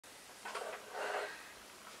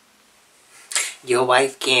Your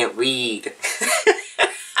wife can't read.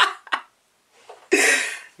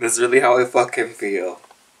 That's really how I fucking feel.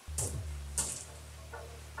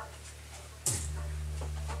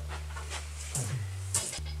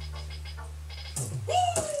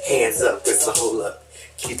 Hands up, it's a hold up.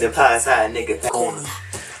 Keep the pies high, nigga, back on 'em.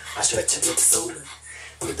 I stretch it with the soda.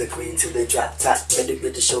 Put the queen to the drop top. Ready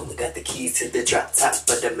with the shoulder, got the keys to the drop top.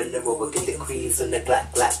 But I'm in the rover, get the queens on the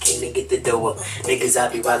Glock. Came to get the dough up. Niggas, I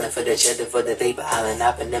be wildin' for the cheddar, for the paper. Island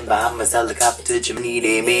hopping them Bahamas, helicopter to Germany,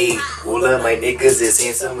 they made. All of my niggas is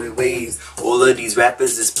handsome with waves. All of these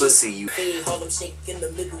rappers is pussy, you. Hey, Harlem shake in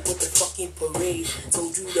the middle with the fucking parade.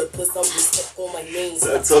 Told you to put some respect on my name.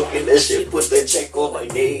 Start talking that shit, put the check on my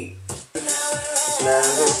name.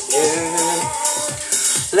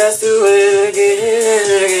 Let's do it again.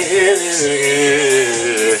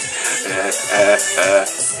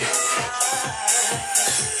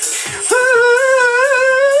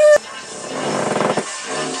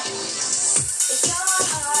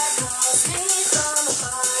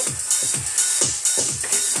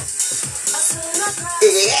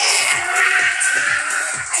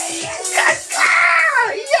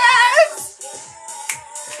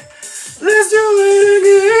 Let's do it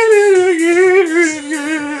again.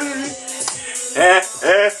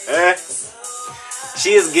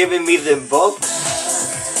 She is giving me the book.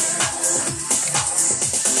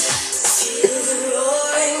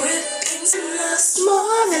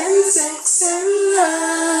 More than sex and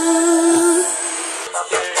love.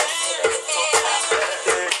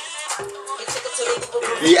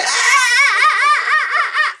 Yeah.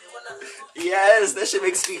 Yes, that shit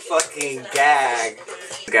makes me fucking gag.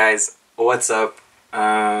 Guys, what's up?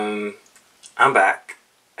 I'm back.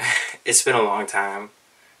 It's been a long time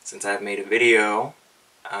since I've made a video.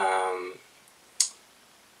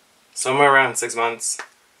 Somewhere around 6 months.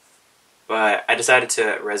 But I decided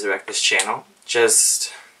to resurrect this channel.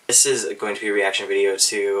 This is going to be a reaction video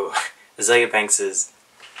to Azealia Banks. This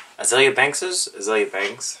is an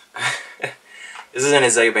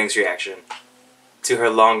Azealia Banks reaction to her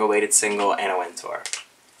long-awaited single, Wintour.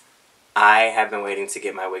 I have been waiting to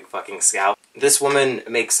get my wig fucking scalped. This woman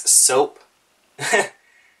makes soap.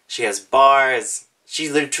 She has bars. She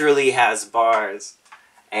literally has bars.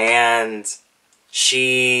 And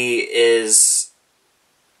she is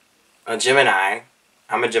a Gemini.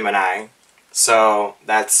 I'm a Gemini. So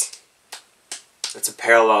that's a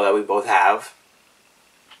parallel that we both have.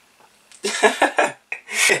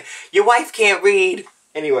 Your wife can't read.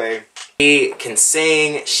 Anyway. She can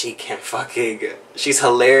sing, she's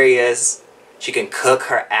hilarious, she can cook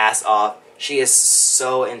her ass off, she is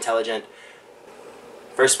so intelligent.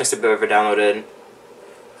 First mixtape I've ever downloaded,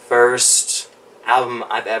 first album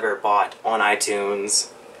I've ever bought on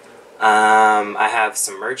iTunes. I have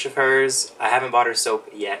some merch of hers. I haven't bought her soap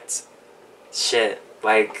yet. Shit,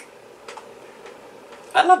 like,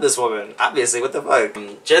 I love this woman, obviously, what the fuck.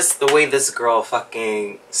 Just the way this girl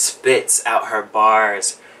fucking spits out her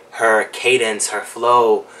bars, her cadence, her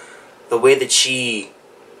flow, the way that she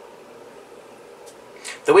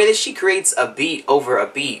creates a beat over a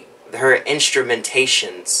beat, her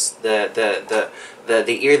instrumentations, the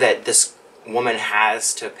ear that this woman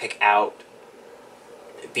has to pick out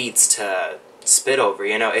beats to spit over,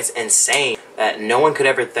 you know, it's insane that no one could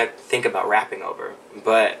ever think about rapping over,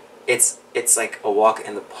 but it's like a walk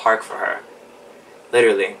in the park for her,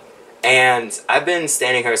 literally. And I've been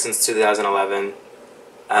standing her since 2011.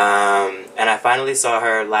 And I finally saw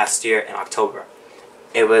her last year in October.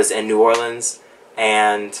 It was in New Orleans,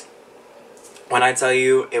 and when I tell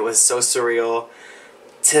you, it was so surreal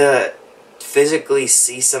to physically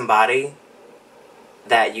see somebody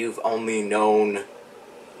that you've only known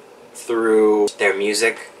through their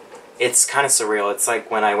music. It's kind of surreal. It's like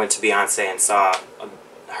when I went to Beyonce and saw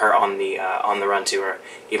her on the Run tour,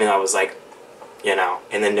 even though I was like, you know,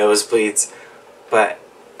 in the nosebleeds, but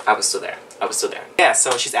I was still there. Yeah,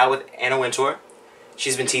 so she's out with Wintour.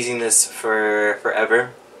 She's been teasing this for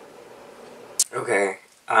forever. Okay,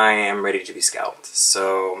 I am ready to be scalped.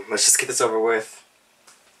 So let's just get this over with.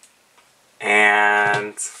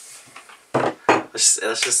 And let's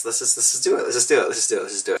just do it. Let's just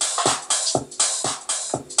do it.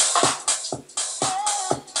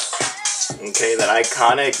 Okay, that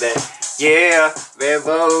iconic, yeah,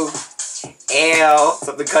 Rambo, L,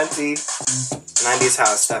 something cunty. 90s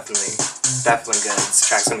house, definitely good. This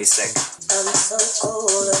track's gonna be sick. I'm so cold,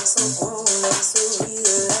 I'm so warm, I'm so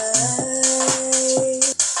real.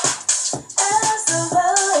 As the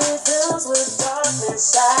valley fills with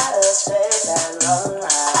darkness, I stray that long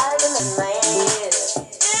ride in the night.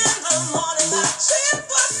 In the morning, I cheer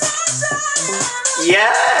for sunshine.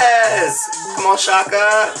 Yes! Come on,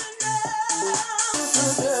 Shaka.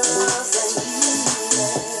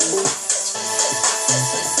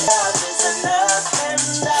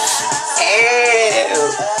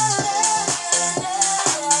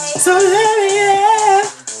 So let me in.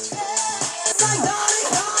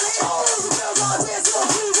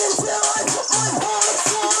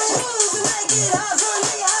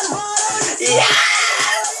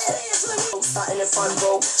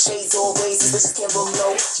 Shades always, these bitches can't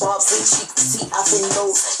blow. Bob sleep cheek to see, I fin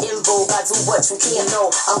nose. In vogue, I do what you can't know.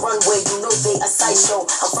 I'm runway, you know they a sideshow.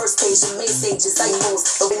 I'm first page and main stage is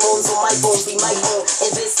iPhones. The moans on my bones be my own. In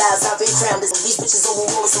this styles, I've been crowned. These bitches over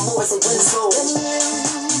more, some more as they win slow.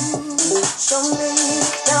 Show me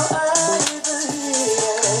now I believe.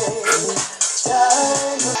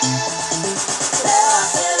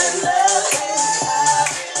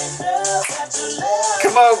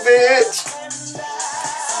 Come on, bitch.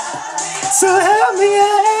 So help me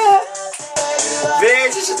out. Bitch,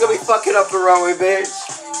 it's just gonna be fucking up the runway, bitch.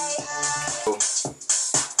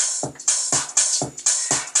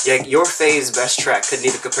 Yeah, your Faye's best track couldn't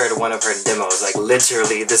even compare to one of her demos. Like,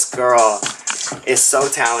 literally, this girl is so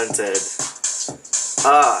talented.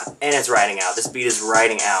 And it's writing out. This beat is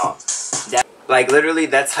writing out. That, like, literally,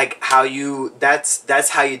 that's like how you, that's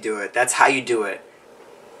how you do it. That's how you do it.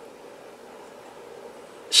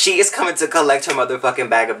 She is coming to collect her motherfucking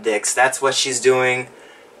bag of dicks. That's what she's doing.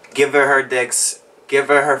 Give her her dicks. Give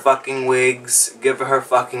her her fucking wigs. Give her her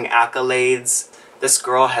fucking accolades. This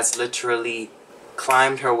girl has literally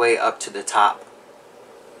climbed her way up to the top.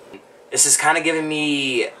 This is kind of giving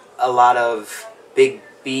me a lot of big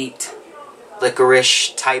beat,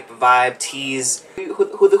 licorice type vibe, tease.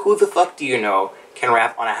 Who the fuck do you know can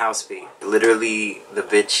rap on a house beat? Literally, the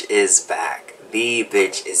bitch is back. The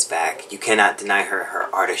bitch is back. You cannot deny her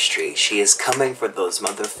artistry. She is coming for those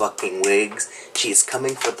motherfucking wigs. She is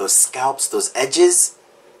coming for those scalps, those edges.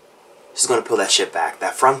 She's gonna pull that shit back.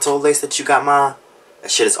 That frontal lace that you got, ma,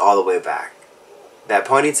 that shit is all the way back. That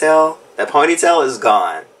ponytail is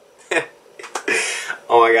gone.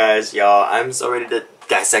 Oh my gosh, y'all. I'm so ready to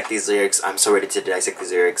dissect these lyrics. I'm so ready to dissect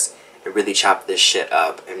these lyrics and really chop this shit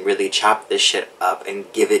up. And really chop this shit up and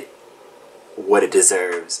give it what it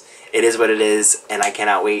deserves. It is what it is, and I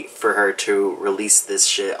cannot wait for her to release this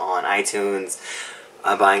shit on iTunes.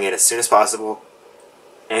 I'm buying it as soon as possible.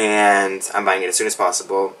 And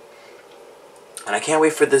I can't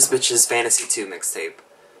wait for this bitch's Fantasy 2 mixtape.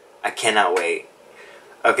 I cannot wait.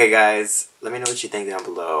 Okay, guys, let me know what you think down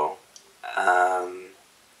below.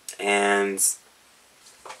 And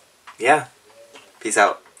yeah, peace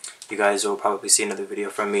out. You guys will probably see another video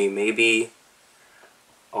from me, maybe,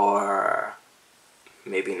 or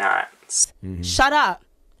maybe not. Shut up.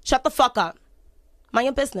 Shut the fuck up. Mind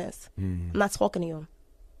your business. I'm not talking to you.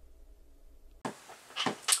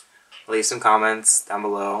 Leave some comments down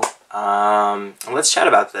below. And let's chat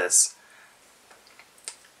about this.